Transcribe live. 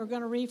We're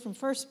going to read from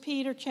 1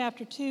 Peter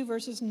chapter 2,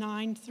 verses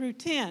 9 through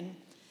 10.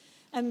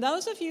 And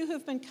those of you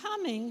who've been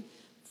coming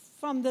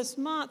from this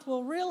month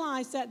will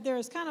realize that there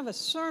is kind of a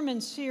sermon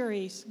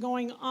series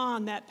going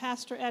on that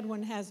Pastor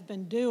Edwin has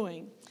been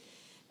doing.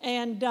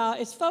 And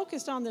it's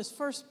focused on this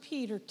 1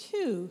 Peter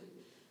 2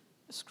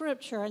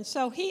 scripture. And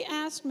so he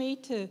asked me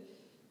to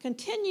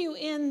continue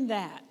in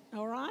that,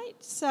 all right?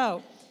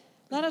 So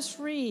let us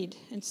read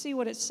and see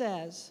what it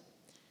says.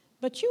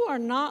 But you are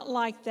not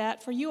like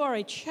that, for you are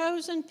a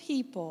chosen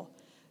people.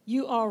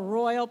 You are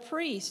royal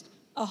priest,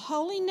 a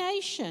holy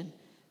nation,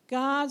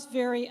 God's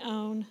very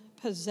own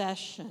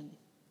possession.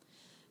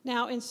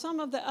 Now, in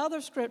some of the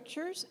other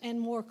scriptures, and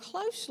more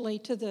closely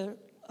to the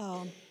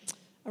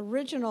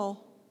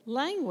original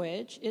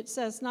language, it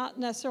says not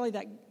necessarily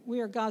that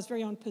we are God's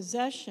very own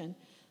possession,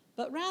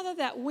 but rather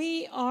that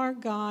we are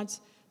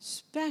God's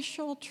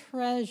special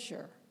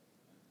treasure.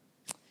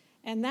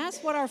 And that's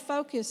what our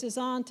focus is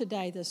on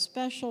today, the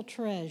special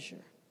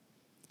treasure.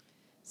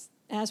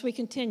 As we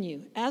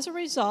continue, as a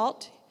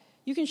result,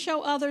 you can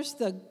show others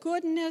the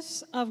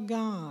goodness of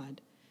God,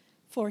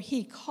 for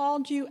he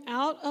called you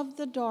out of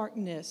the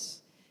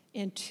darkness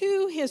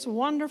into his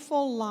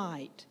wonderful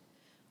light.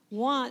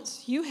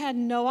 Once you had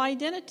no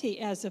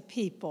identity as a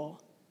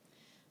people.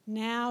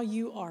 Now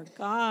you are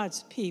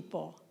God's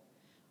people.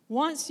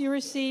 Once you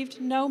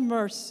received no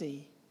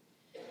mercy.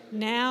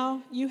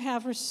 Now you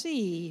have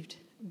received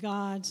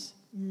God's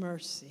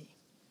mercy.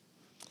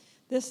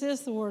 This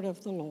is the word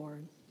of the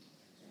Lord.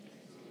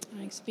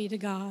 Thanks be to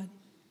God.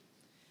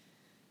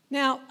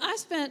 Now, I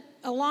spent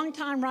a long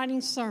time writing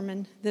a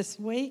sermon this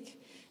week,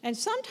 and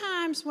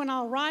sometimes when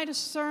I'll write a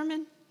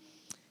sermon,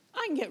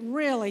 I can get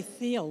really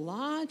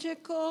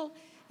theological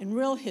and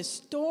real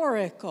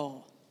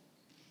historical.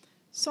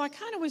 So I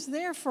kind of was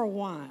there for a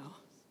while.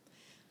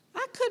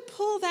 I could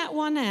pull that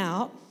one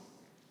out,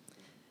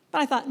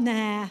 but I thought,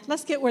 nah,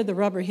 let's get where the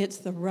rubber hits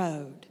the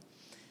road.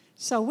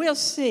 So we'll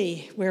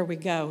see where we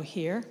go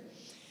here.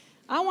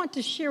 I want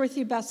to share with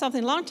you about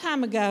something a long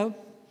time ago.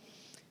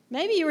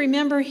 Maybe you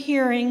remember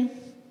hearing,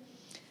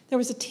 there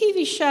was a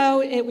TV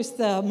show, it was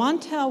the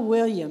Montel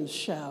Williams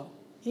show.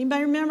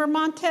 Anybody remember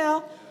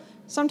Montel?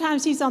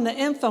 Sometimes he's on the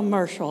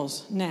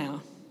infomercials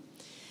now.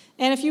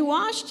 And if you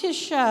watched his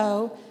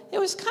show, it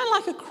was kind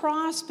of like a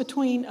cross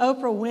between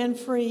Oprah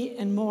Winfrey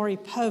and Maury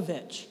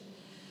Povich.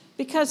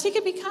 Because he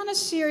could be kind of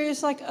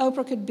serious like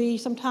Oprah could be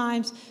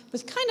sometimes,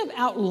 but kind of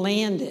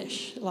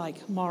outlandish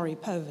like Maury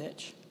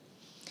Povich.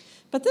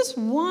 But this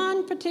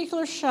one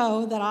particular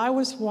show that I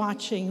was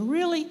watching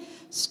really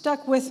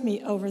stuck with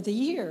me over the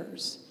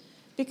years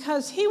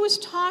because he was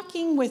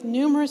talking with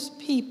numerous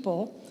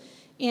people,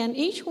 and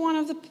each one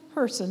of the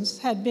persons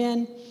had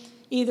been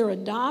either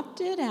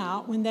adopted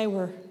out when they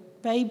were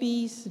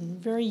babies and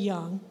very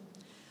young,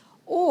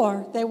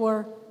 or they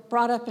were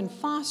brought up in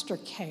foster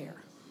care.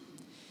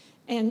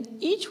 And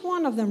each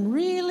one of them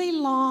really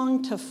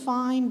longed to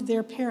find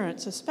their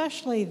parents,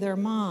 especially their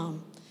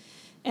mom.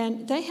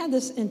 And they had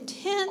this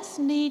intense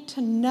need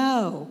to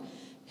know,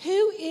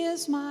 who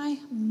is my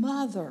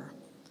mother?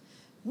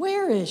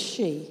 Where is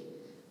she?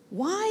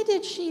 Why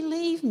did she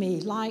leave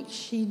me like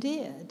she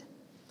did?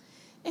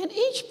 And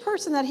each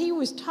person that he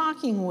was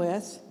talking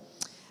with,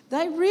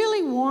 they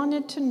really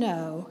wanted to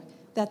know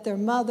that their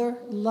mother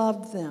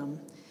loved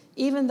them,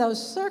 even though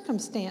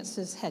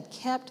circumstances had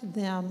kept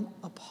them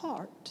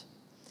apart.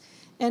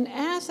 And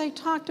as they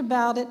talked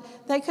about it,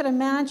 they could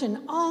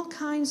imagine all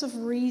kinds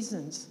of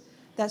reasons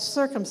that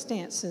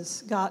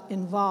circumstances got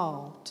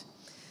involved.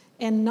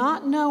 And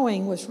not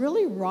knowing was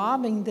really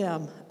robbing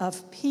them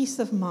of peace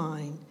of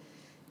mind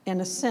and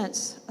a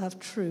sense of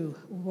true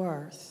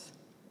worth.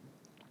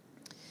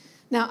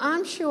 Now,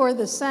 I'm sure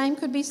the same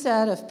could be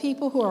said of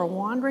people who are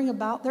wondering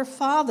about their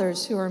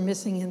fathers who are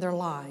missing in their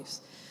lives,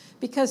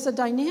 because the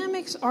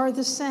dynamics are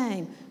the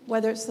same,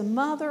 whether it's the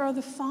mother or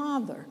the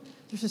father.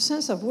 There's a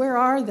sense of where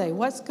are they,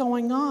 what's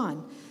going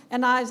on.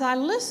 And as I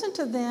listened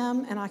to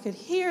them and I could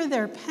hear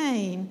their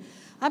pain,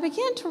 I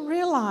began to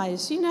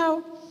realize,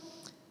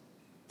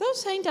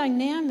 those same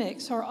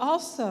dynamics are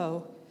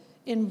also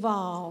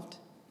involved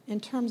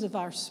in terms of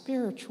our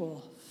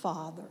spiritual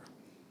father.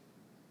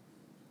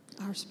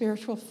 Our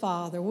spiritual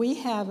father. We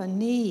have a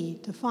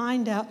need to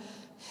find out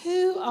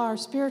who our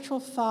spiritual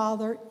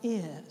father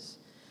is,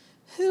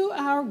 who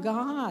our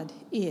God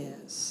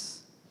is.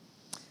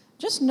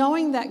 Just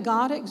knowing that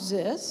God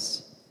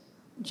exists,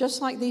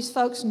 just like these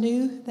folks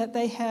knew that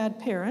they had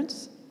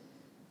parents,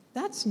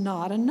 that's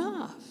not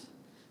enough.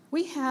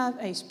 We have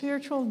a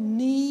spiritual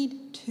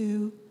need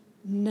to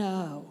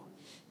know,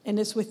 and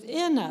it's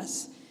within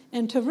us.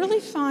 And to really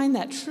find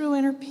that true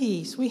inner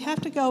peace, we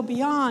have to go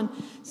beyond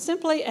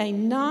simply a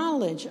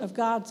knowledge of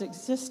God's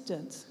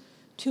existence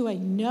to a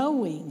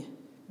knowing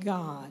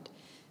God,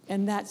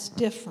 and that's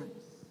different.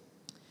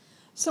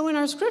 So in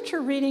our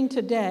scripture reading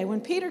today, when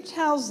Peter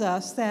tells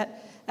us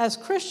that as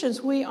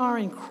Christians we are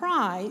in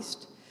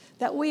Christ,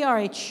 that we are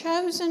a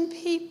chosen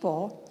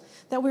people,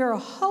 that we are a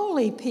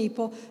holy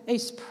people, a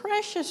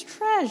precious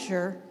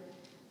treasure,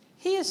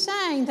 he is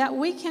saying that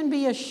we can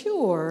be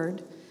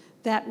assured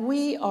that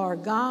we are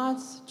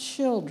God's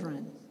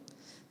children,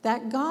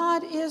 that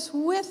God is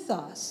with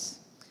us,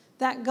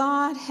 that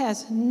God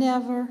has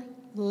never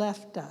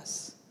left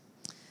us.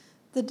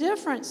 The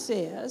difference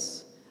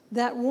is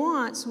that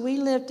once we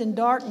lived in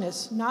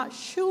darkness, not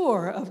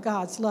sure of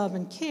God's love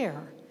and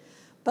care,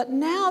 but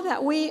now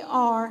that we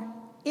are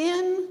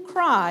in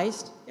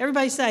Christ,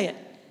 everybody say it,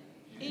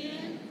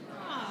 in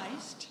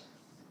Christ.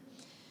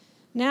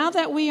 Now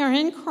that we are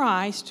in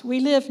Christ, we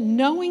live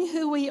knowing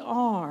who we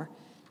are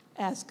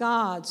as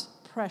God's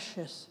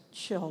precious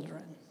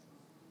children.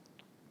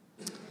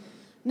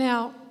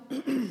 Now,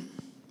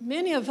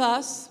 many of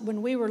us,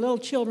 when we were little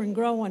children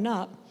growing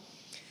up,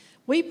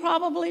 we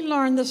probably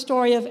learned the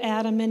story of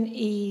Adam and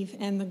Eve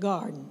and the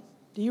garden.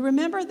 Do you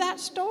remember that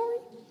story?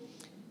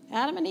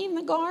 Adam and Eve in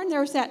the garden,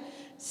 there was that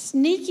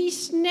sneaky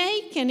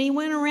snake, and he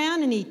went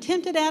around and he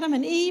tempted Adam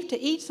and Eve to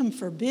eat some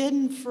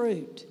forbidden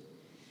fruit.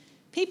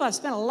 People have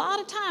spent a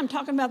lot of time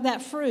talking about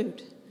that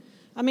fruit.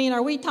 I mean,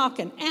 are we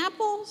talking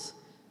apples,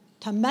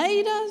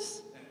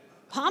 tomatoes,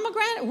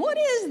 pomegranate? What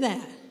is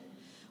that?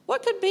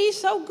 What could be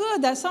so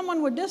good that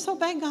someone would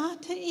disobey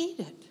God to eat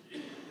it?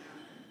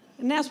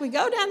 And as we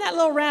go down that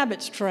little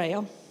rabbit's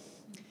trail,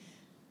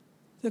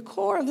 the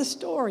core of the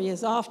story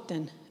is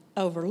often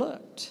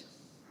overlooked.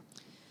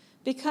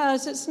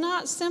 Because it's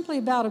not simply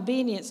about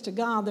obedience to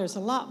God, there's a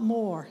lot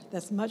more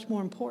that's much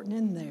more important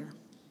in there.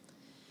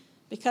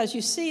 Because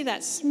you see,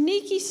 that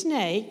sneaky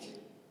snake,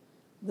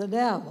 the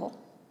devil,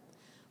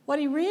 what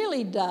he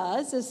really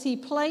does is he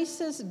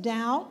places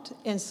doubt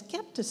and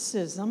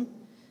skepticism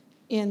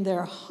in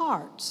their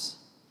hearts.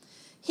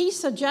 He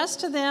suggests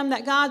to them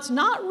that God's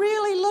not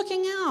really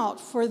looking out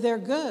for their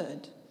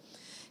good.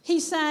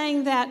 He's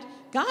saying that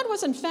God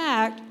was, in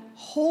fact,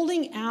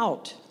 holding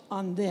out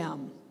on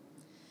them.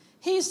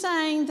 He's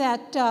saying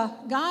that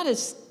God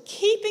is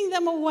keeping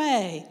them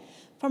away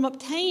from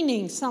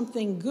obtaining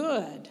something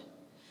good.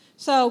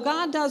 So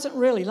God doesn't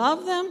really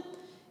love them.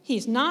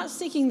 He's not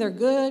seeking their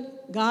good.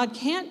 God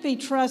can't be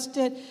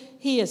trusted.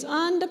 He is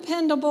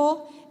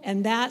undependable,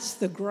 and that's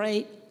the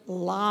great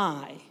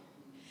lie.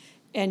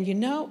 And you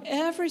know,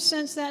 ever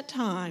since that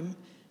time,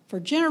 for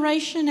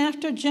generation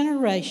after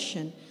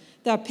generation,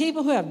 there are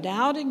people who have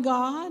doubted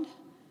God,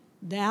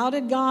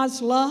 doubted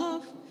God's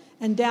love,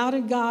 and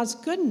doubted God's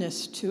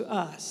goodness to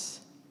us.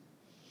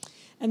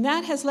 And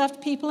that has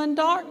left people in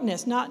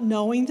darkness, not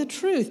knowing the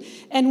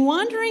truth, and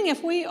wondering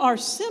if we are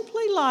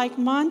simply like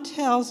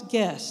Montel's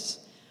guests,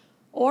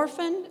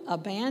 orphaned,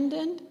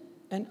 abandoned,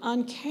 and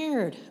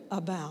uncared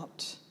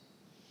about.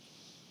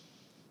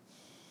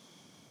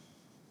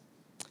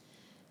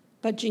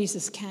 But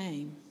Jesus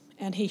came,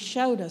 and he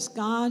showed us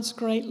God's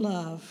great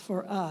love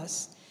for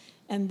us.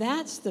 And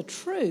that's the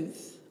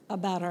truth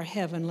about our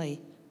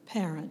heavenly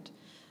parent.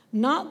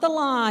 Not the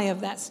lie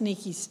of that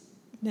sneaky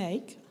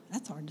snake.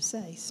 That's hard to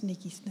say,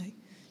 sneaky snake.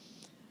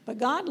 But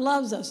God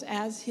loves us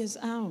as his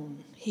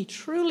own. He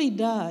truly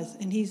does,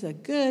 and he's a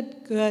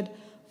good, good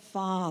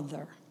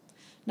father.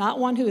 Not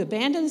one who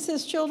abandons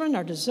his children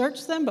or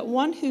deserts them, but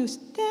one who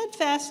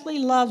steadfastly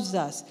loves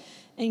us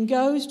and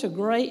goes to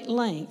great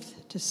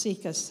length to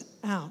seek us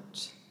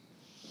out.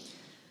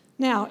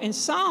 Now, in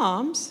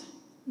Psalms,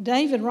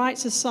 David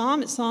writes a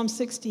psalm, it's Psalm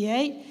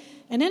 68,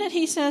 and in it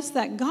he says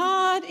that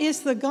God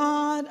is the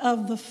God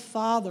of the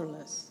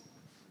fatherless.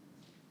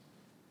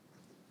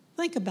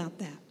 Think about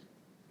that.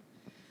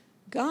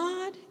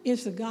 God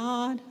is the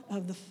God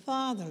of the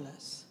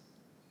fatherless.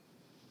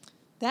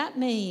 That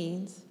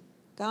means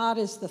God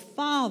is the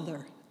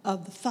father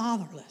of the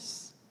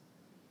fatherless.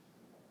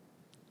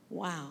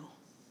 Wow.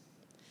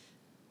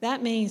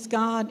 That means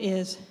God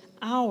is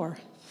our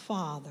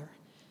Father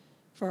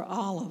for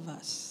all of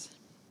us.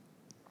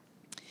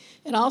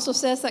 It also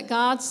says that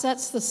God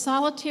sets the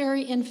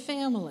solitary in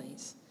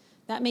families.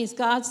 That means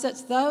God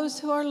sets those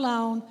who are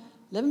alone,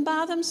 living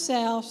by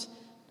themselves,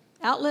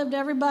 outlived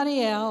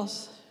everybody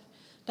else,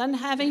 doesn't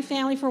have any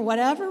family for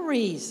whatever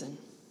reason,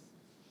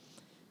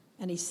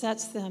 and he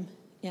sets them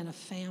in a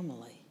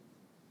family.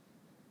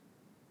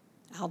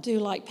 I'll do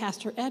like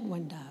Pastor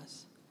Edwin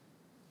does.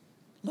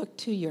 Look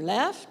to your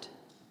left.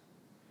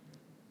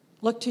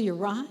 Look to your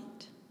right.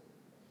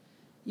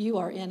 You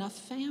are in a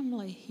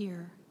family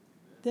here.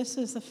 This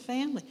is a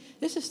family.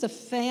 This is the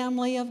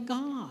family of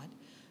God.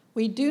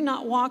 We do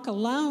not walk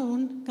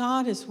alone.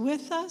 God is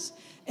with us,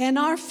 and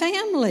our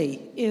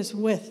family is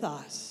with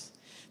us.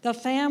 The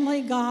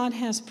family God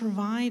has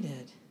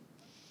provided.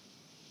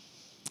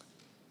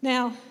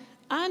 Now,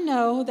 I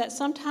know that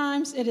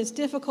sometimes it is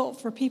difficult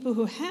for people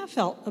who have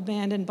felt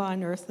abandoned by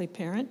an earthly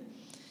parent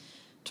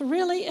to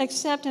really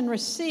accept and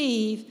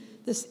receive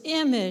this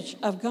image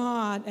of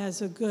God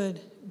as a good,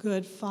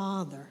 good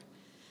father.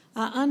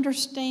 I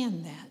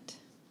understand that.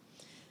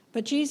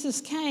 But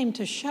Jesus came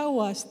to show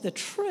us the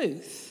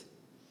truth,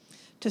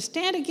 to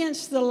stand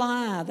against the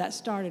lie that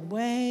started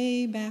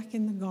way back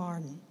in the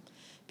garden.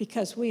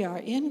 Because we are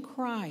in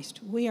Christ.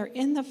 We are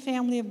in the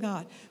family of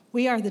God.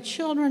 We are the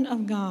children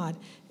of God,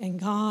 and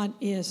God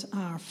is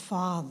our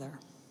Father.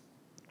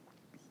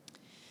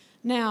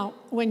 Now,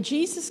 when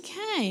Jesus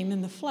came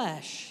in the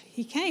flesh,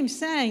 he came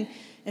saying,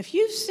 if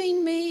you've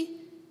seen me,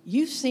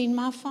 you've seen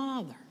my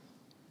Father.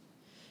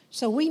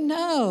 So we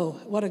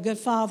know what a good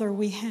Father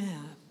we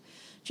have.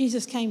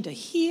 Jesus came to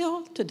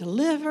heal, to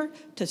deliver,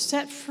 to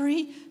set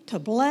free, to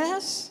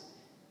bless.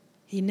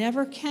 He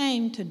never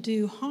came to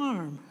do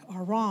harm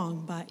or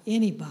wrong by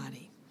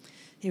anybody.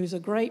 He was a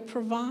great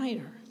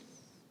provider.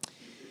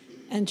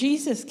 And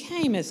Jesus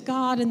came as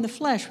God in the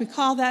flesh. We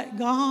call that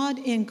God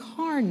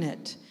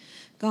incarnate,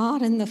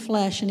 God in the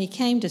flesh. And he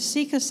came to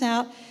seek us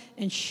out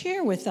and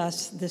share with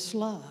us this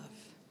love.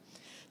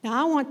 Now,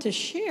 I want to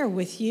share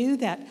with you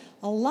that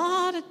a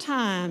lot of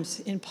times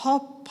in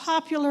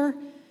popular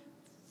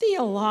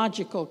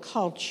theological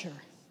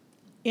culture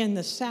in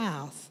the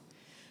South,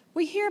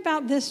 we hear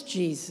about this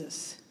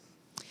Jesus.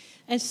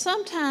 And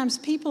sometimes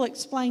people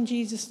explain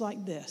Jesus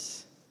like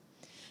this.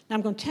 Now,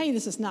 I'm going to tell you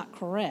this is not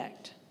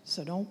correct,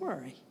 so don't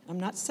worry. I'm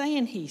not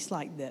saying he's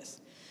like this.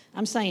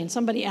 I'm saying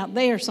somebody out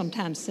there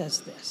sometimes says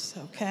this,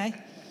 okay?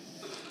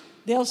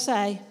 They'll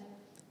say,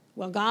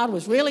 well, God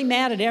was really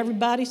mad at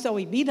everybody, so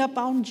he beat up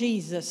on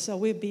Jesus, so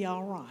we'd be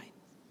all right.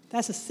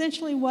 That's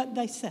essentially what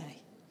they say.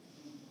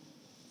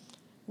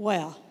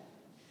 Well,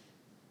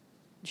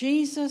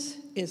 Jesus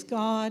is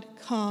God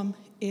come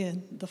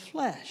in the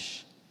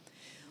flesh.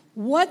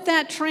 What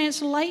that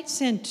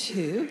translates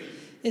into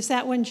is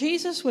that when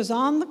Jesus was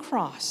on the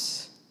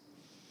cross,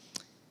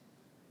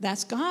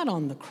 that's God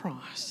on the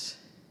cross.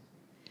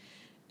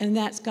 And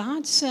that's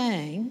God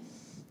saying,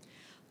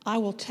 I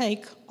will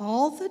take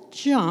all the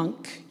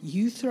junk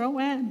you throw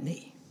at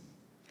me.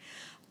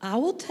 I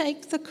will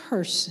take the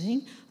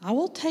cursing, I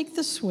will take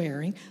the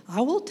swearing, I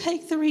will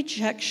take the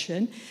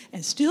rejection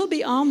and still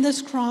be on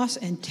this cross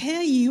and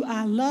tell you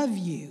I love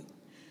you.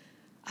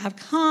 I've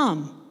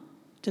come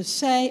to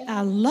say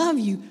I love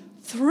you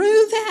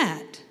through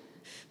that.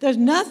 There's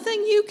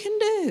nothing you can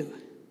do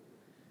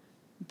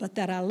but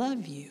that I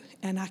love you.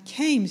 And I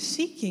came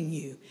seeking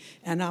you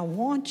and I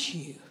want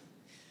you.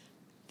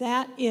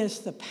 That is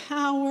the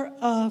power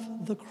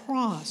of the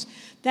cross.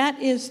 That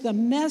is the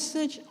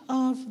message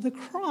of the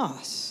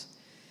cross.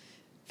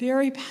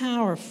 Very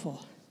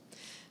powerful.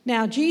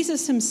 Now,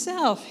 Jesus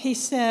himself, he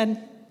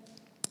said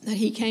that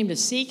he came to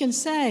seek and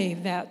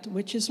save that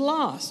which is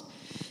lost,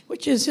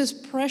 which is his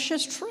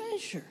precious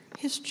treasure,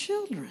 his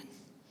children.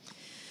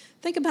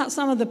 Think about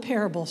some of the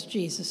parables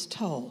Jesus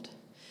told.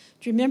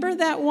 Do you remember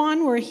that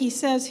one where he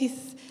says, he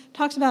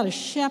talks about a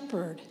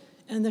shepherd,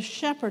 and the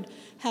shepherd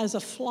has a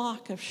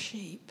flock of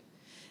sheep,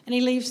 and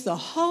he leaves the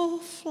whole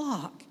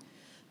flock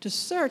to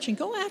search and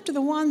go after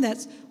the one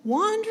that's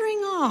wandering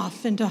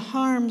off into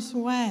harm's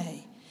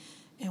way.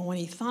 And when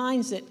he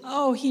finds it,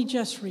 oh, he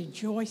just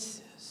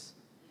rejoices.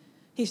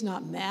 He's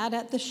not mad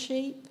at the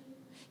sheep.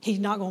 He's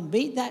not going to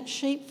beat that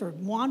sheep for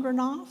wandering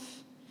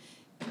off.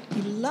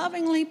 He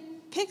lovingly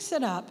picks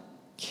it up,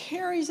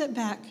 carries it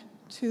back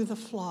to the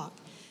flock,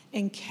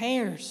 and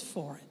cares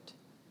for it.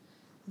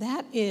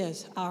 That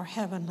is our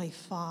Heavenly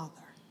Father.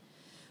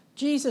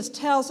 Jesus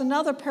tells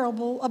another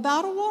parable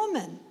about a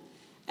woman,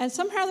 and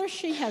somehow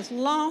she has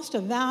lost a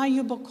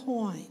valuable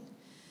coin.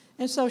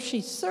 And so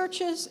she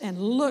searches and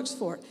looks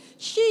for it.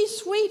 She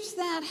sweeps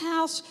that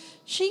house.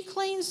 She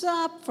cleans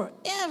up for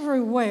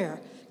everywhere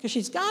because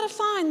she's got to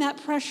find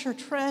that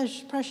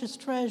precious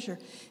treasure.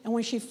 And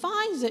when she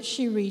finds it,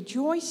 she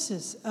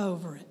rejoices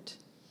over it.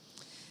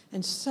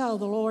 And so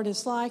the Lord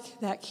is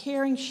like that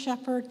caring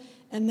shepherd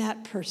and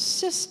that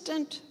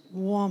persistent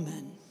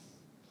woman.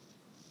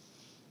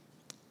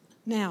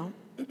 Now,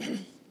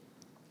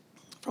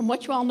 from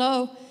what you all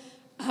know,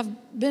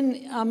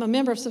 I'm a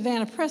member of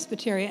Savannah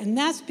Presbyterian, and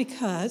that's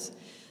because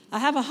I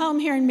have a home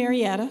here in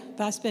Marietta,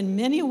 but I spend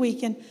many a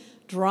weekend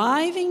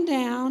driving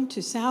down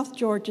to South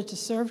Georgia to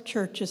serve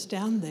churches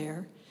down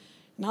there.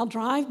 And I'll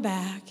drive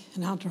back,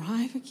 and I'll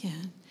drive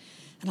again,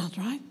 and I'll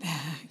drive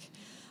back.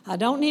 I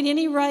don't need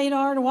any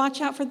radar to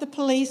watch out for the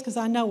police because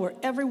I know where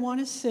everyone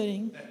is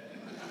sitting.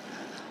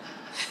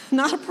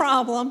 Not a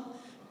problem,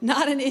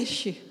 not an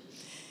issue.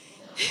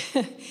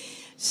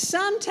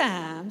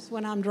 Sometimes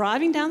when I'm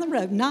driving down the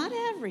road, not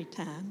every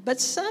time, but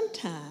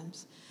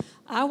sometimes,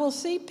 I will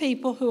see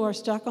people who are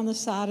stuck on the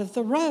side of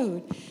the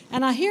road.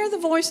 And I hear the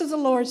voice of the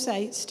Lord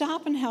say,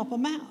 stop and help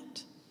them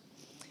out.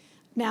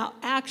 Now,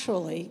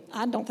 actually,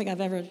 I don't think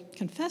I've ever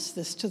confessed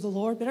this to the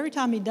Lord, but every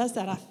time he does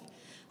that,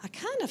 I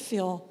kind of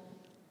feel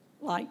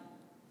like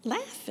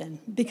laughing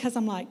because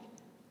I'm like,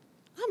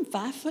 I'm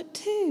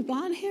 5'2",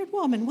 blonde-haired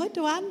woman. What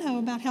do I know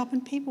about helping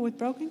people with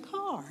broken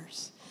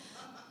cars?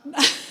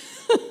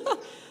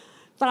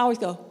 But I always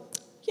go,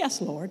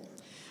 yes, Lord.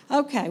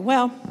 Okay,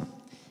 well,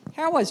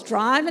 here I was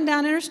driving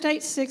down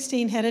Interstate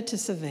 16 headed to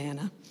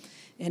Savannah.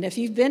 And if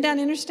you've been down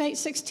Interstate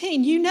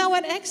 16, you know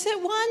at exit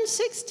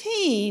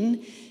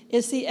 116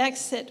 is the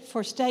exit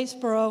for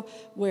Statesboro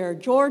where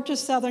Georgia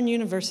Southern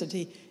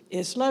University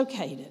is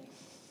located.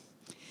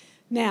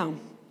 Now,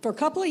 for a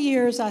couple of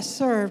years, I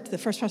served the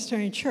First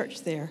Presbyterian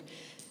Church there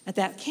at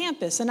that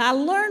campus. And I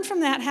learned from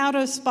that how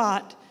to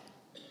spot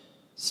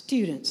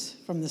students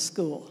from the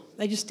school.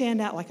 They just stand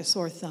out like a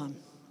sore thumb.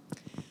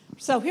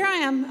 So here I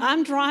am.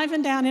 I'm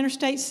driving down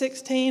Interstate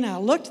 16. I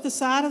look to the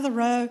side of the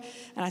road,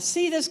 and I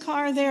see this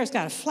car there. It's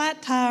got a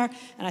flat tire,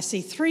 and I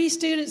see 3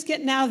 students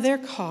getting out of their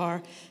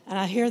car, and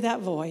I hear that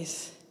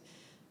voice.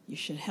 You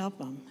should help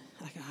them.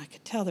 I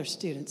could tell they're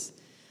students.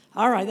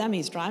 All right, that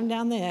means driving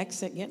down the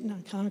exit,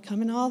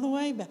 coming all the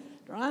way back,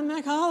 driving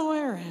back all the way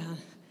around.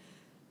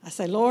 I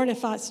say, Lord,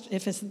 if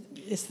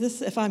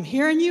I'm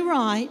hearing you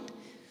right,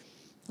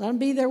 let them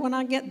be there when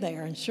I get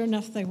there. And sure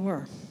enough, they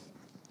were.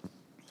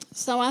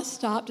 So I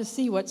stopped to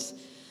see what's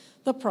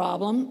the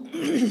problem.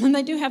 And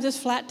they do have this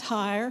flat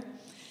tire.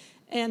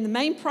 And the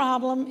main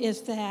problem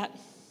is that,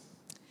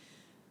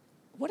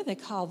 what do they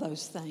call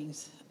those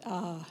things?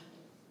 Tire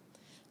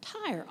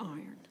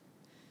iron.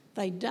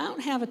 They don't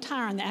have a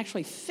tire iron that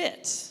actually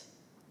fits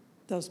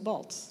those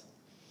bolts.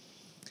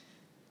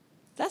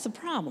 That's a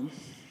problem.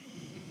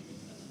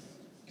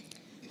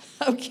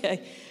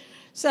 Okay,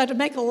 so to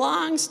make a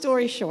long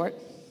story short,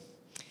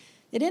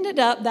 it ended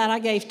up that I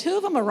gave 2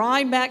 of them a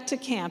ride back to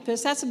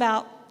campus. That's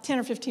about 10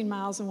 or 15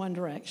 miles in one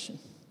direction.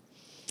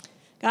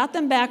 Got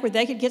them back where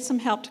they could get some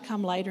help to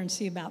come later and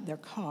see about their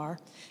car.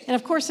 And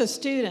of course, as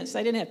students,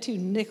 they didn't have 2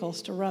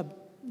 nickels to rub,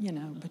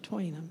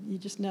 between them. You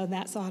just know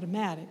that's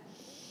automatic.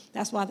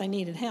 That's why they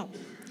needed help.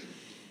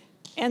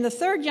 And the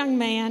 3rd young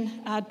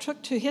man I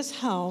took to his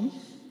home,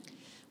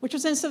 which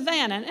was in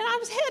Savannah. And I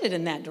was headed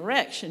in that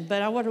direction,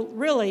 but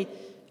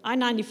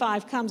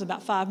I-95 comes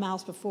about 5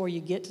 miles before you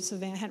get to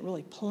Savannah. I hadn't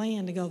really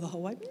planned to go the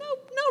whole way.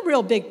 No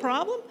real big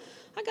problem.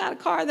 I got a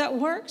car that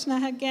works, and I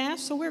had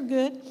gas, so we're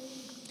good.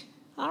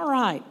 All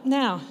right.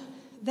 Now,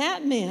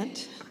 that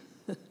meant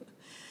that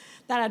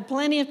I had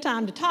plenty of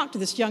time to talk to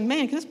this young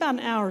man, because it's about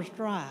an hour's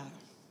drive.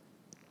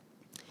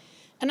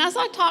 And as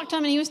I talked to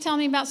him and he was telling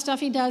me about stuff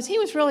he does, he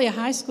was really a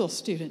high school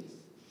student.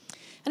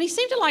 And he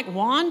seemed to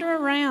wander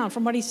around,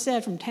 from what he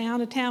said, from town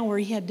to town where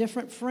he had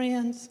different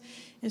friends,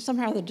 and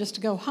somehow they'd just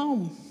to go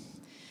home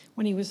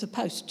when he was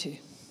supposed to.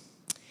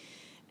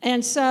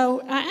 And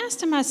so I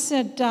asked him, I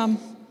said, tell me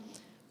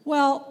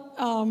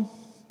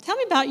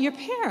about your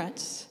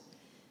parents.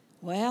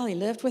 Well, he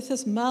lived with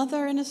his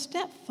mother and his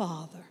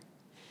stepfather.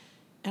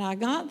 And I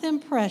got the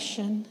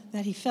impression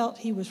that he felt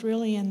he was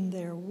really in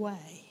their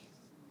way.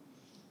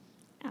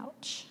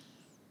 Ouch.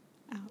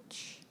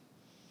 Ouch.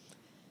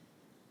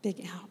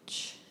 Big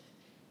ouch.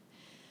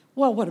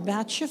 Well, what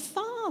about your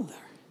father?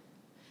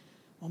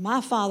 Well,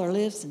 my father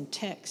lives in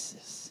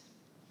Texas.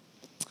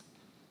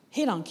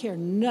 He don't care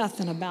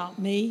nothing about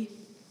me,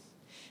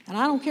 and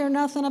I don't care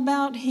nothing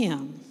about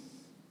him.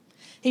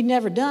 He'd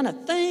never done a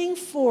thing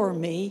for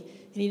me,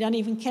 and he doesn't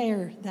even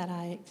care that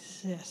I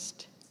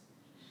exist.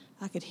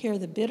 I could hear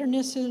the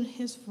bitterness in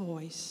his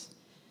voice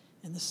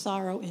and the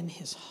sorrow in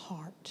his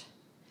heart.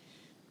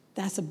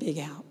 That's a big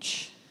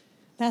ouch.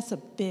 That's a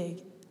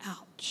big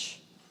ouch.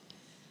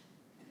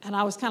 And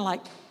I was kind of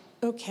like,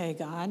 okay,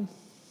 God,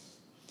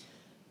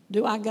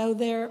 do I go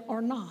there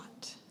or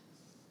not?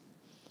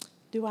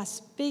 Do I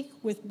speak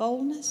with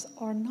boldness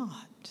or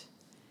not?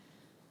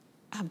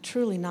 I'm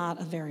truly not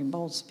a very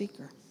bold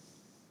speaker.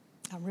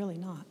 I'm really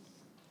not.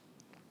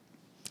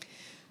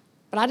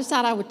 But I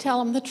decided I would tell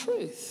him the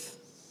truth.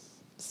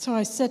 So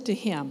I said to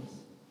him,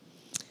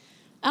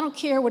 I don't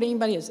care what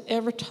anybody has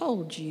ever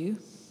told you.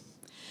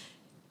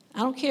 I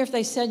don't care if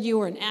they said you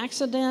were an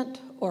accident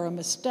or a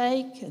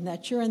mistake and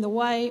that you're in the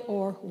way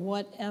or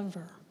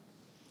whatever.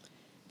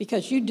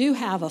 Because you do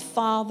have a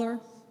Father,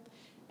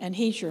 and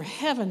He's your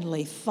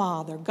heavenly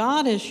Father.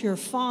 God is your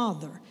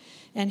Father,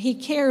 and He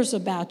cares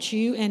about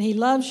you, and He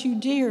loves you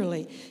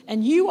dearly.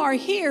 And you are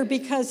here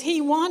because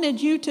He wanted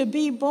you to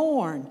be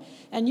born,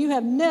 and you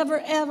have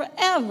never, ever,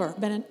 ever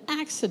been an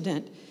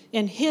accident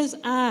in His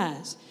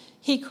eyes.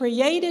 He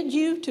created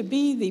you to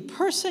be the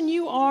person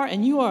you are,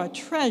 and you are a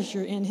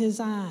treasure in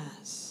His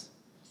eyes.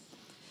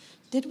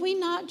 Did we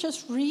not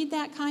just read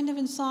that kind of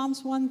in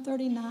Psalms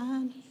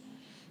 139?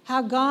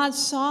 How God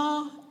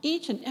saw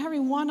each and every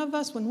one of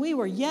us when we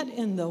were yet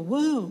in the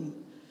womb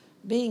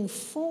being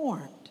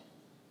formed.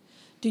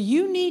 Do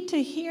you need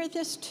to hear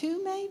this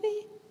too,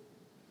 maybe?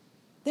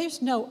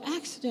 There's no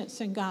accidents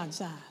in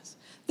God's eyes.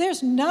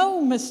 There's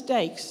no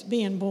mistakes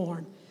being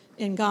born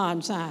in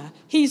God's eye.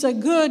 He's a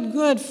good,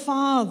 good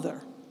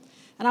Father.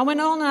 And I went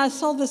on and I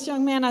told this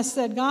young man, I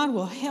said, God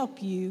will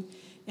help you,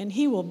 and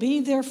He will be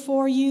there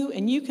for you,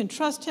 and you can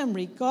trust Him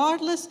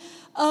regardless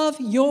of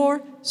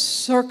your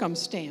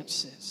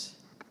circumstances.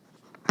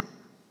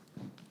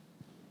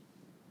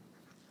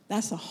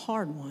 That's a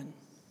hard one.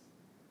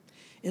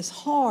 It's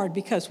hard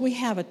because we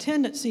have a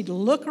tendency to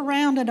look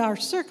around at our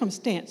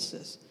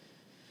circumstances.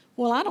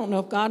 Well, I don't know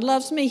if God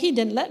loves me. He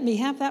didn't let me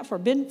have that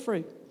forbidden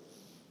fruit.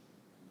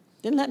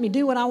 Didn't let me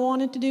do what I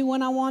wanted to do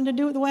when I wanted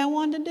to do it the way I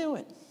wanted to do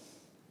it.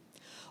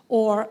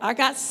 Or I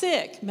got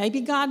sick. Maybe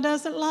God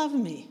doesn't love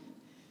me.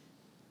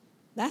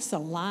 That's a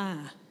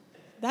lie.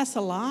 That's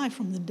a lie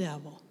from the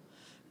devil.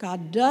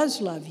 God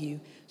does love you.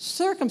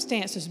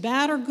 Circumstances,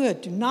 bad or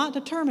good, do not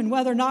determine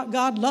whether or not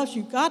God loves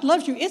you. God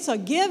loves you. It's a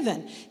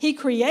given. He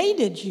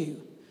created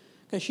you.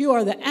 because you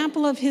are the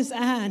apple of his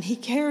eye, and he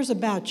cares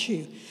about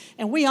you.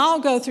 And we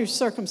all go through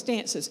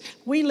circumstances.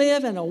 We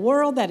live in a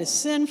world that is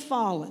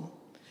sin-fallen.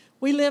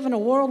 We live in a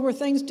world where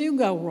things do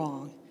go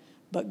wrong.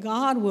 But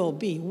God will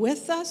be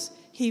with us.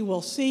 He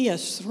will see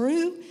us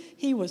through.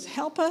 He will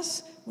help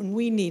us when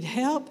we need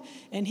help.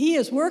 And he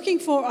is working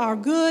for our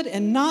good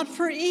and not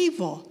for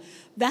evil.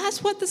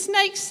 That's what the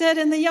snake said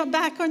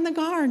back in the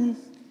garden.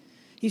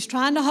 He's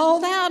trying to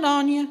hold out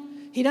on you.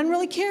 He doesn't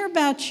really care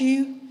about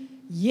you.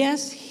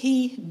 Yes,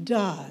 he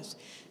does.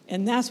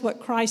 And that's what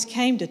Christ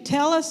came to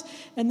tell us.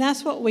 And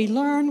that's what we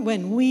learn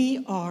when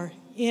we are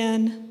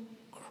in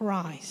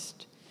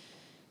Christ.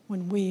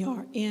 When we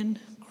are in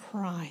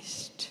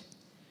Christ.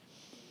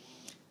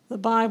 The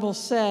Bible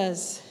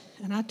says,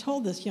 and I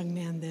told this young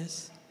man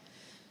this,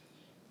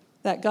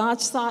 that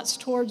God's thoughts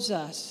towards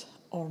us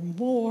are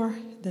more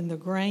than the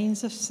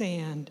grains of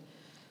sand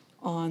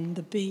on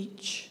the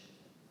beach.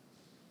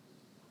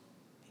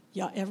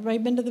 Y'all, everybody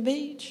been to the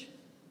beach?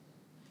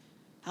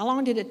 How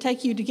long did it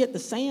take you to get the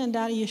sand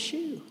out of your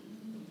shoe?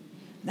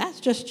 That's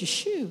just your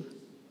shoe.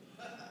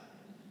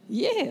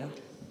 Yeah.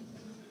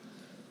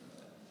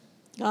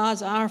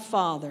 God's our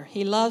Father.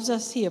 He loves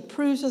us, he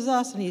approves of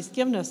us, and he's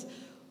given us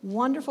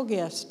wonderful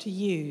gifts to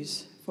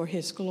use for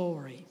his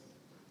glory.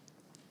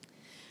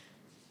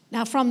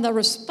 Now, from the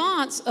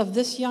response of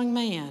this young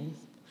man,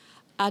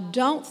 I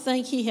don't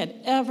think he had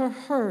ever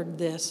heard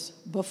this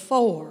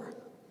before.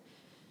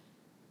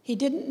 He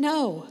didn't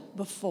know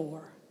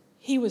before.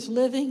 He was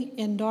living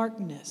in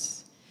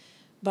darkness.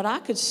 But I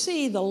could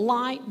see the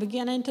light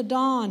beginning to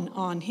dawn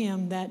on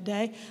him that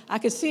day. I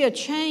could see a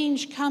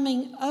change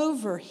coming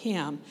over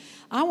him.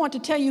 I want to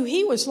tell you,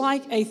 he was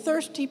like a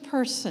thirsty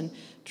person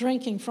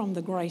drinking from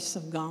the grace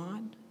of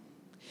God.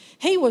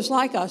 He was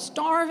like a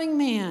starving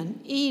man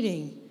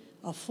eating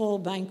a full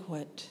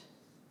banquet.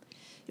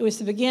 It was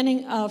the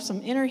beginning of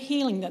some inner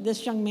healing that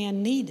this young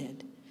man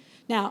needed.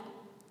 Now,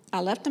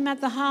 I left him at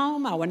the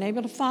home. I wasn't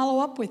able to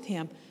follow up with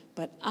him,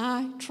 but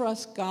I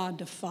trust God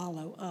to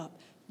follow up.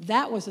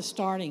 That was a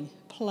starting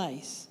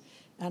place,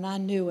 and I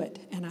knew it,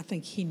 and I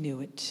think he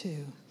knew it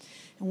too.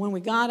 And when we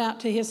got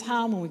out to his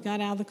home, when we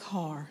got out of the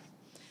car,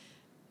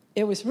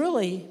 it was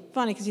really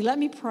funny because he let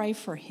me pray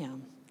for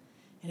him.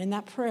 And in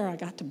that prayer, I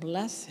got to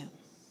bless him.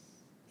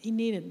 He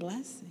needed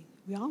blessing.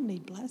 We all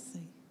need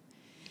blessing.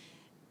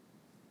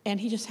 And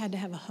he just had to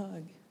have a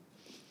hug.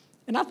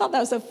 And I thought that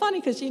was so funny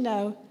because,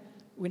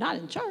 we're not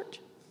in church.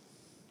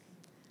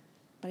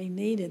 But he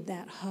needed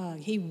that hug.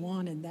 He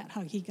wanted that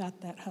hug. He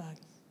got that hug.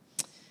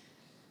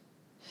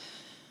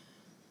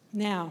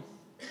 Now,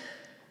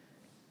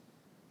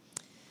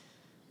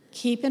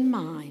 keep in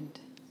mind,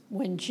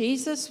 when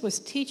Jesus was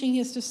teaching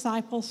his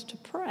disciples to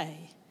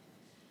pray,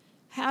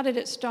 how did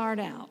it start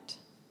out?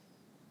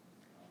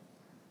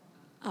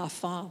 Our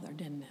Father,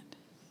 didn't it?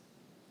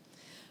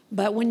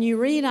 But when you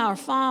read Our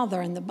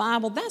Father in the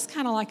Bible, that's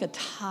kind of like a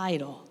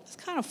title. It's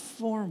kind of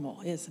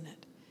formal, isn't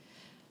it?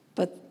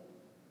 But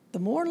the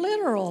more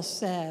literal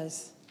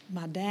says,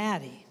 my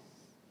daddy.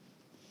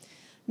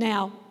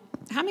 Now,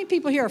 how many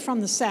people here are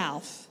from the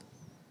South?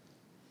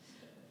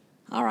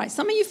 All right,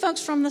 some of you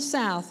folks from the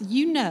South,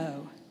 you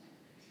know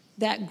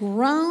that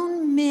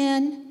grown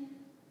men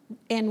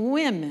and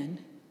women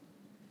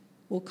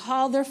will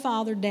call their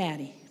father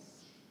daddy.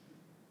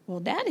 Well,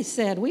 daddy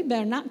said, we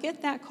better not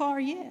get that car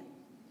yet.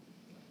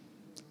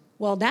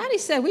 Well, daddy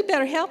said, we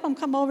better help him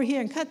come over here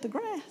and cut the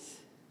grass.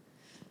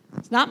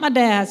 It's not my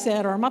dad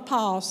said or my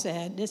pa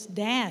said, it's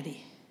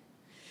daddy.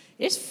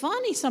 It's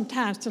funny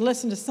sometimes to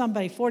listen to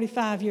somebody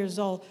 45 years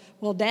old.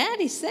 Well,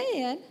 daddy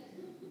said.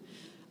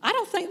 I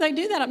don't think they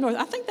do that up north.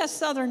 I think that's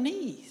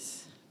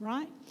Southernese,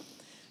 right?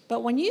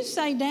 But when you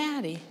say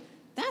daddy,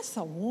 that's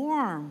a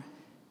warm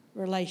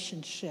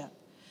relationship,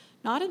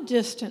 not a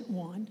distant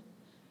one,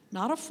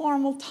 not a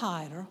formal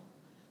title.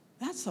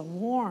 That's a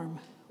warm,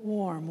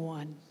 warm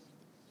one.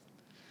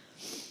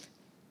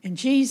 And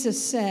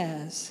Jesus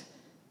says,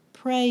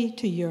 pray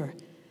to your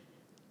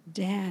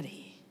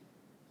daddy.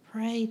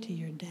 Pray to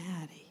your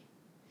daddy.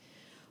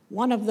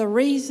 One of the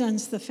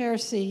reasons the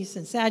Pharisees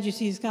and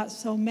Sadducees got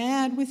so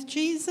mad with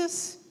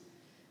Jesus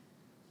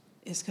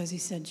is because he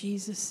said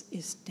Jesus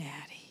is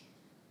daddy.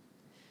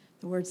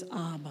 The word's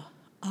Abba,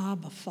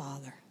 Abba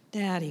Father,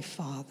 Daddy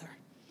Father.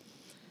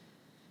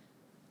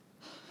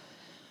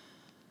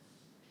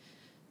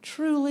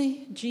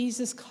 Truly,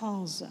 Jesus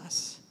calls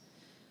us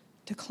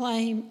to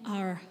claim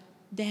our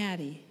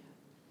Daddy,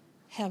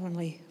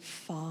 Heavenly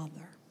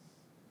Father.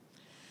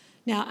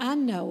 Now, I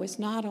know it's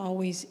not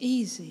always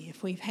easy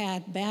if we've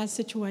had bad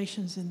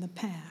situations in the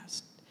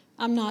past.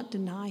 I'm not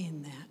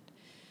denying that.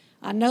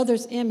 I know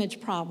there's image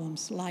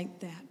problems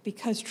like that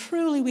because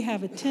truly we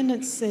have a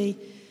tendency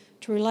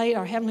to relate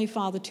our Heavenly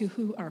Father to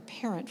who our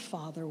parent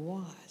father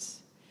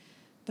was.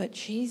 But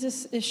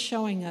Jesus is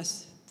showing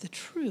us the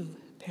true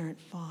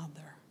parent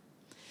father.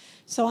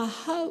 So I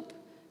hope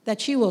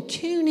that you will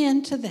tune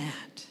into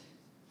that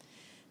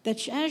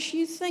as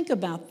you think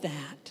about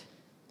that,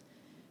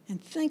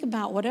 and think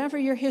about whatever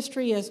your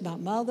history is about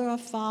mother or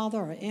father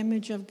or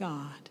image of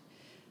God,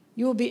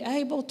 you will be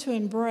able to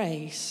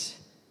embrace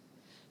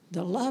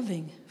the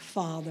loving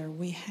Father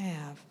we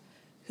have,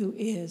 who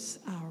is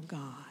our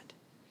God.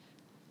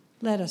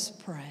 Let us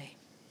pray.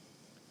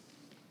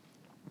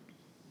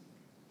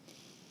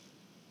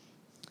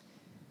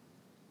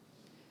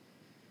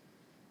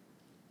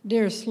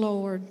 Dearest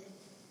Lord,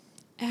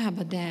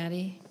 Abba,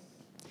 Daddy,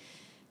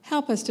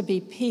 help us to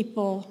be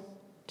people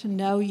to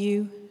know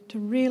you, to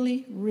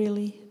really,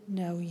 really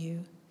know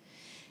you.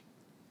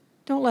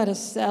 Don't let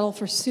us settle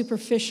for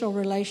superficial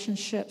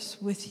relationships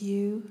with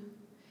you.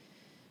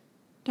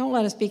 Don't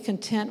let us be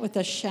content with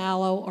a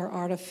shallow or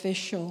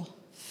artificial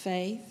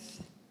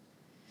faith.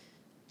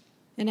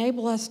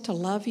 Enable us to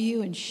love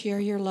you and share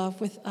your love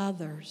with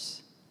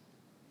others.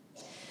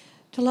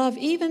 To love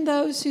even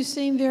those who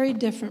seem very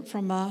different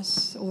from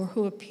us or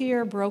who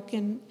appear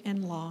broken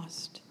and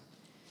lost.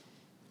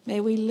 May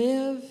we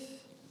live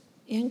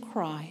in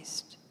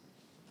Christ,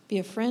 be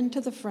a friend to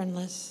the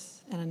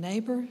friendless and a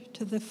neighbor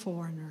to the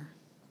foreigner.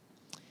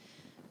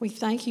 We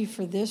thank you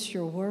for this,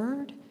 your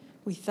word.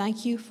 We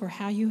thank you for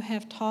how you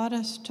have taught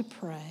us to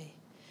pray.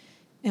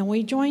 And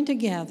we join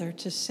together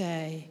to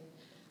say,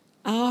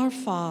 Our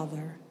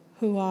Father,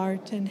 who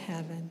art in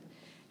heaven,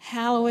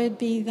 hallowed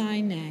be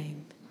thy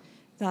name.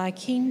 Thy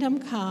kingdom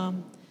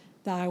come,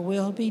 thy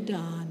will be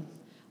done,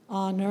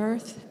 on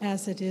earth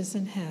as it is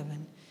in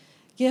heaven.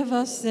 Give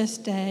us this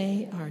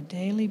day our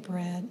daily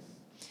bread,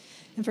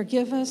 and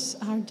forgive us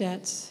our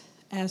debts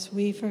as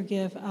we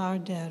forgive our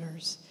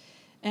debtors.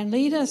 And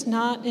lead us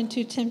not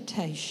into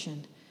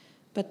temptation,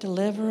 but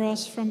deliver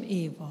us from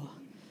evil.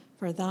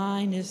 For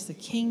thine is the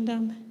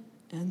kingdom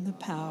and the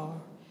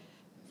power,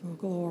 for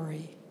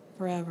glory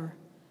forever.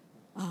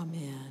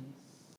 Amen.